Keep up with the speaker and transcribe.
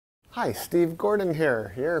Hi, Steve Gordon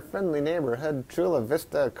here, your friendly neighborhood Chula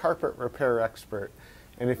Vista carpet repair expert.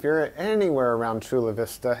 And if you're anywhere around Chula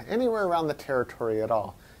Vista, anywhere around the territory at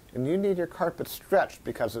all, and you need your carpet stretched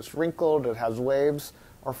because it's wrinkled, it has waves,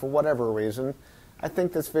 or for whatever reason, I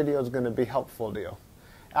think this video is going to be helpful to you.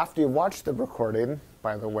 After you watch the recording,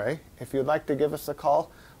 by the way, if you'd like to give us a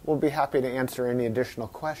call, we'll be happy to answer any additional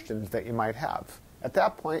questions that you might have. At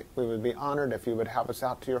that point, we would be honored if you would have us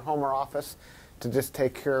out to your home or office to just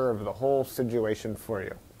take care of the whole situation for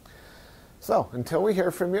you. So, until we hear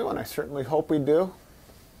from you, and I certainly hope we do,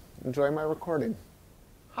 enjoy my recording.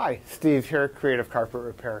 Hi, Steve here, Creative Carpet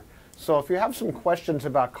Repair. So if you have some questions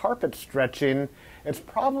about carpet stretching, it's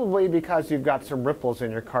probably because you've got some ripples in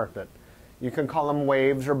your carpet. You can call them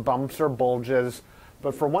waves or bumps or bulges,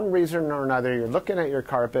 but for one reason or another, you're looking at your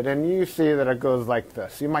carpet and you see that it goes like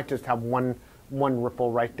this. You might just have one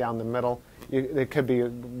ripple right down the middle. It could be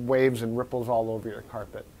waves and ripples all over your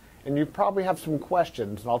carpet. And you probably have some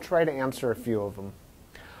questions, and I'll try to answer a few of them.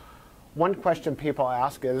 One question people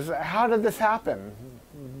ask is, how did this happen?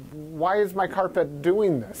 Why is my carpet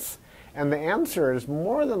doing this? And the answer is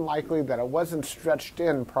more than likely that it wasn't stretched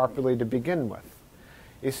in properly to begin with.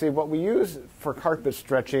 You see, what we use for carpet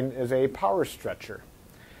stretching is a power stretcher.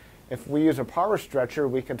 If we use a power stretcher,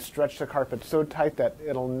 we can stretch the carpet so tight that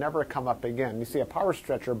it'll never come up again. You see, a power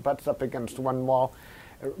stretcher butts up against one wall,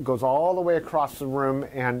 it goes all the way across the room,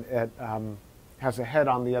 and it has a head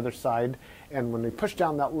on the other side. And when we push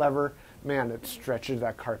down that lever, man, it stretches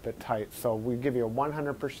that carpet tight. So we give you a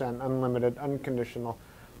 100% unlimited, unconditional,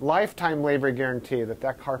 lifetime labor guarantee that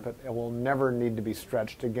that carpet, it will never need to be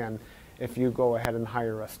stretched again if you go ahead and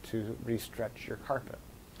hire us to re-stretch your carpet.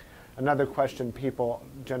 Another question people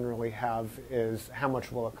generally have is, how much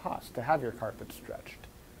will it cost to have your carpet stretched?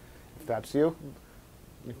 If that's you,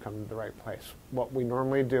 you've come to the right place. What we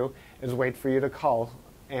normally do is wait for you to call,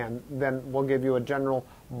 and then we'll give you a general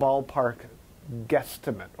ballpark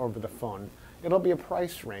guesstimate over the phone. It'll be a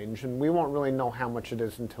price range, and we won't really know how much it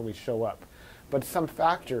is until we show up. But some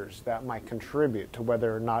factors that might contribute to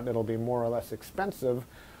whether or not it'll be more or less expensive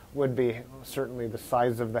would be certainly the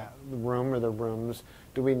size of the room or the rooms.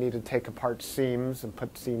 Do we need to take apart seams and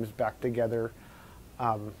put seams back together?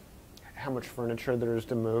 How much furniture there is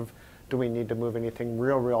to move? Do we need to move anything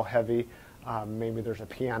real heavy? Maybe there's a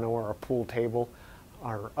piano or a pool table,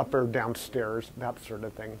 or up or downstairs, that sort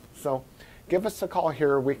of thing. So give us a call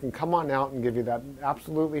here. We can come on out and give you that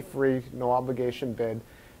absolutely free, no obligation bid.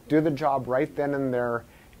 Do the job right then and there,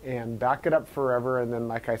 and back it up forever, and then,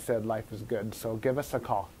 like I said, life is good. So give us a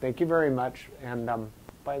call. Thank you very much, and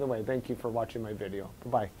by the way, thank you for watching my video.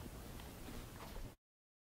 Bye-bye.